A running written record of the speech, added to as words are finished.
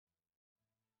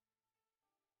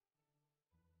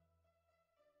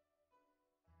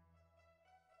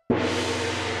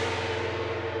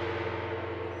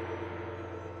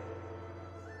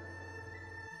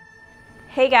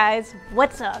Hey guys,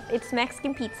 what's up? It's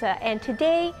Mexican Pizza, and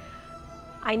today,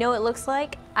 I know it looks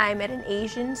like I'm at an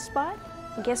Asian spot.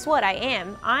 And guess what? I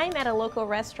am. I'm at a local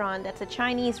restaurant that's a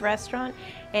Chinese restaurant,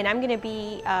 and I'm gonna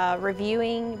be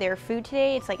reviewing their food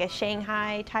today. It's like a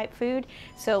Shanghai type food,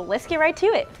 so let's get right to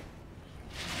it.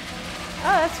 Oh,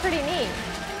 that's pretty neat.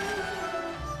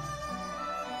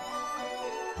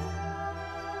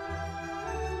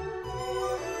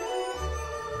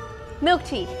 Milk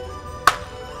tea.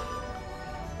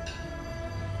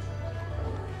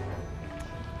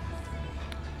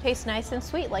 Tastes nice and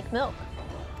sweet like milk.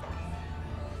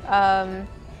 Like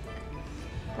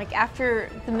after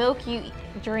the milk you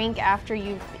drink after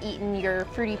you've eaten your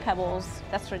Fruity Pebbles,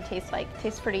 that's what it tastes like. It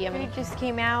tastes pretty yummy. It just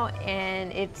came out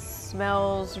and it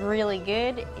smells really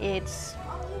good. It's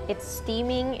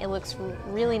steaming, it looks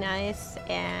really nice,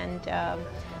 and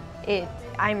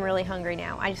I'm really hungry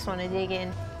now. I just want to dig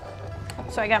in.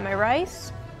 So I got my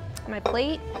rice, my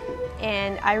plate,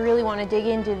 and I really want to dig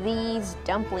into these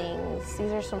dumplings.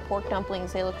 These are some pork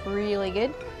dumplings. They look really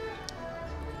good.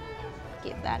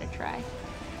 Give that a try.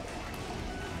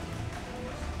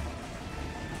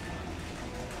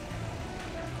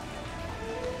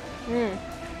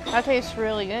 That tastes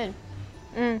really good.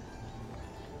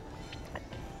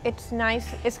 It's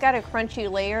nice. It's got a crunchy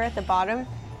layer at the bottom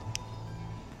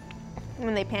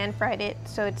when they pan fried it,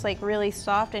 so it's like really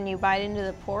soft and you bite into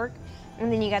the pork,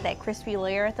 and then you got that crispy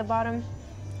layer at the bottom.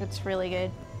 It's really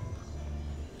good.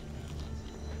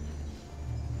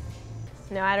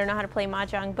 No, I don't know how to play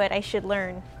mahjong, but I should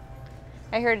learn.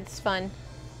 I heard it's fun.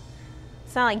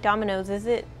 It's not like dominoes, is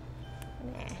it?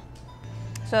 Nah.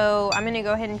 So I'm gonna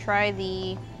go ahead and try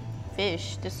the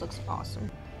fish. This looks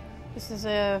awesome. This is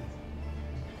a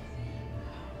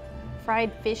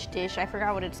fried fish dish. I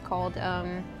forgot what it's called.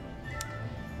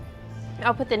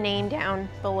 I'll put the name down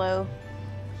below,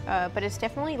 but it's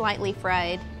definitely lightly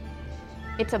fried.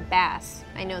 It's a bass,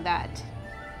 I know that.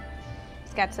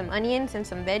 It's got some onions and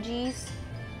some veggies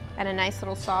and a nice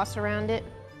little sauce around it.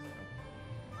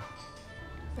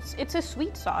 It's a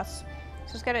sweet sauce,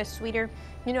 so it's got a sweeter,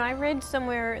 you know, I read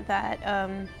somewhere that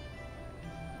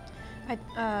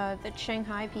that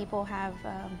Shanghai people have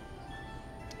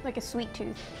like a sweet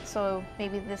tooth, so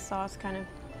maybe this sauce kind of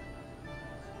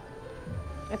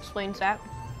explains that.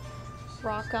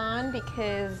 Rock on,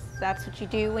 because that's what you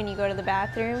do when you go to the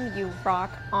bathroom. You rock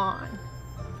on.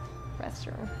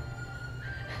 Restroom.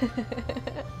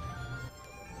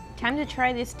 Time to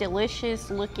try this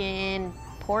delicious looking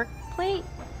pork plate.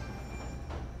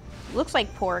 Looks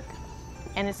like pork,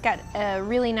 and it's got a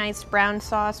really nice brown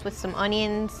sauce with some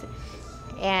onions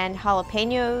and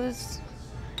jalapenos.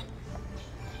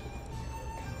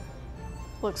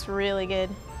 Looks really good.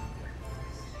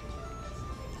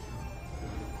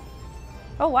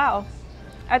 Oh wow,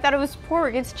 I thought it was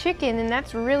pork. It's chicken, and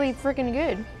that's really freaking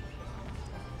good.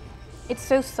 It's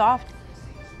so soft.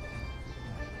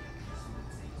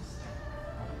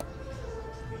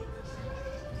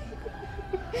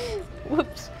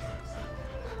 Whoops.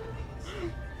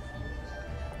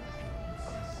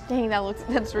 Dang,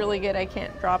 that's really good. I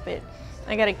can't drop it.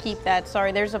 I gotta keep that.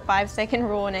 Sorry, there's a 5-second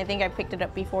rule, and I think I picked it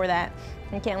up before that.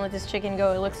 I can't let this chicken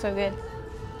go. It looks so good.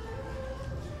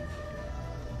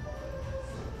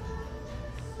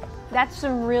 That's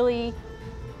some really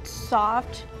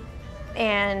soft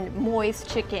and moist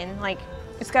chicken. Like,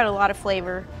 it's got a lot of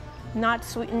flavor. Not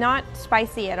sweet, not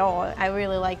spicy at all. I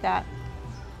really like that.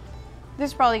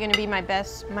 This is probably gonna be my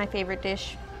favorite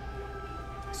dish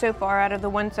so far out of the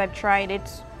ones I've tried.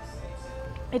 It's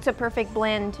a perfect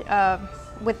blend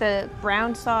with the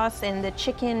brown sauce and the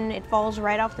chicken. It falls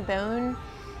right off the bone,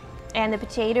 and the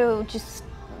potato just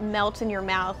melts in your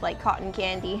mouth like cotton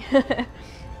candy.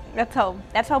 That's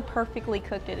how perfectly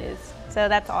cooked it is. So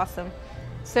that's awesome.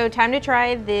 So time to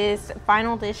try this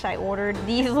final dish I ordered.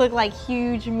 These look like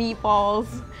huge meatballs,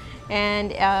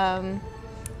 and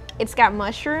it's got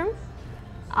mushroom.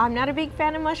 I'm not a big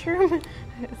fan of mushroom,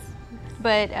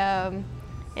 but and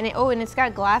it's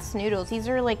got glass noodles. These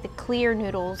are like the clear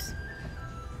noodles.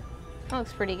 That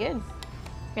looks pretty good.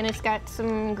 And it's got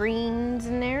some greens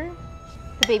in there.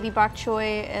 The baby bok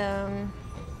choy.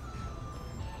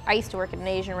 I used to work at an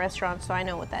Asian restaurant, so I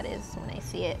know what that is when I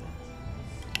see it.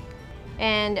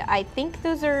 And I think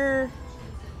those are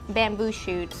bamboo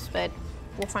shoots, but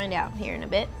we'll find out here in a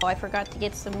bit. Oh, I forgot to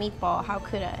get some meatball. How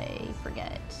could I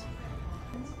forget?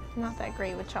 I'm not that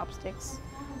great with chopsticks.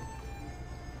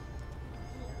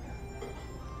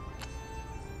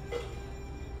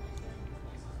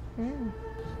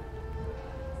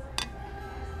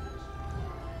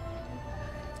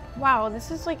 Wow, this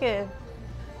is like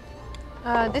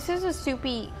this is a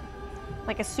soupy,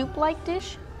 like a soup-like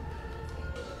dish.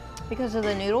 because of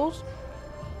the noodles.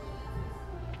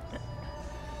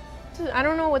 I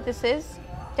don't know what this is.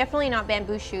 Definitely not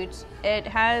bamboo shoots. It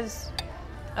has,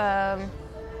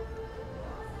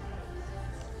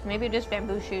 maybe just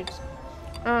bamboo shoots.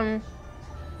 I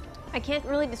can't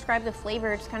really describe the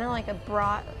flavor. It's kind of like a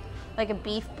broth, like a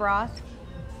beef broth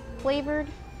flavored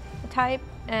type.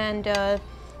 And the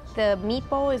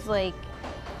meatball is like,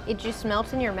 it just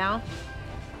melts in your mouth,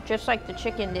 just like the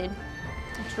chicken did.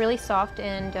 It's really soft,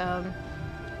 and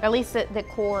at least the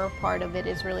core part of it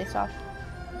is really soft.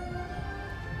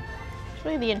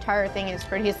 Actually, the entire thing is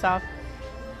pretty soft.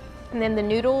 And then the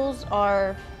noodles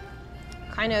are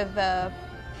kind of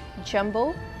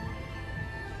jumbo.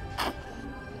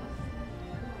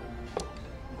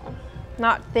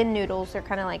 Not thin noodles, they're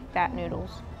kind of like fat noodles.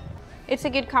 It's a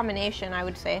good combination, I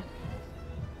would say.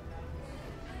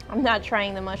 I'm not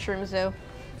trying the mushrooms though.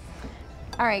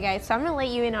 All right guys, so I'm gonna let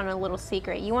you in on a little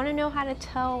secret. You wanna know how to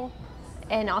tell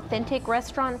an authentic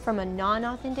restaurant from a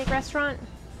non-authentic restaurant?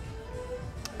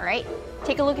 All right,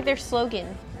 take a look at their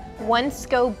slogan. Once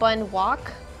go Bund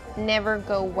Wok, never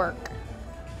go work.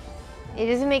 It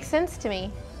doesn't make sense to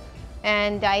me.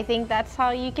 And I think that's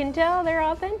how you can tell they're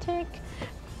authentic.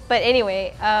 But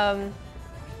anyway,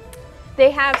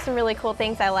 they have some really cool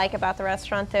things I like about the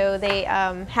restaurant though. They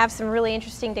have some really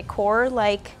interesting decor,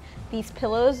 like these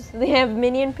pillows. They have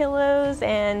Minion pillows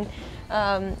and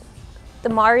the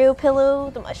Mario pillow,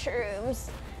 the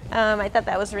mushrooms. I thought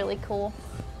that was really cool.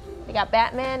 They got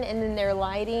Batman, and then their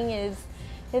lighting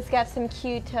it's got some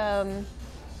cute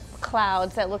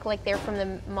clouds that look like they're from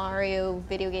the Mario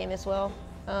video game as well.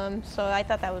 So I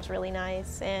thought that was really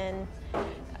nice. And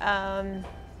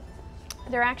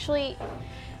they're actually,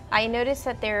 I noticed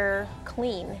that they're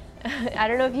clean. I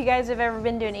don't know if you guys have ever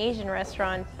been to an Asian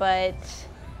restaurant, but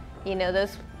you know,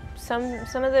 some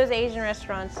of those Asian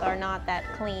restaurants are not that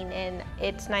clean, and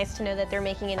it's nice to know that they're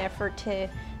making an effort to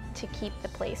keep the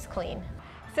place clean.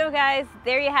 So guys,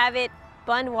 there you have it,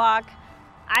 Bund Wok.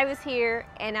 I was here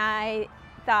and I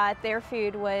thought their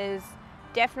food was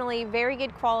definitely very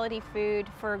good quality food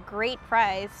for a great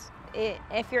price.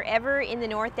 If you're ever in the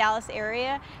North Dallas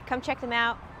area, come check them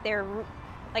out. They're,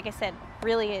 like I said,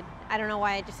 really good. I don't know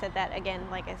why I just said that again.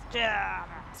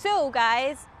 So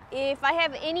guys, if I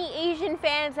have any Asian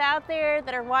fans out there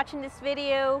that are watching this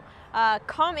video,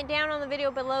 comment down on the video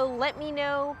below. Let me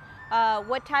know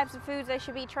what types of foods I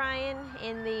should be trying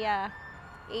in the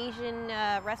Asian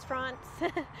restaurants.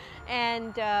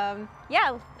 And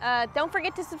yeah, don't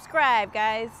forget to subscribe,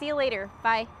 guys. See you later.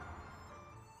 Bye.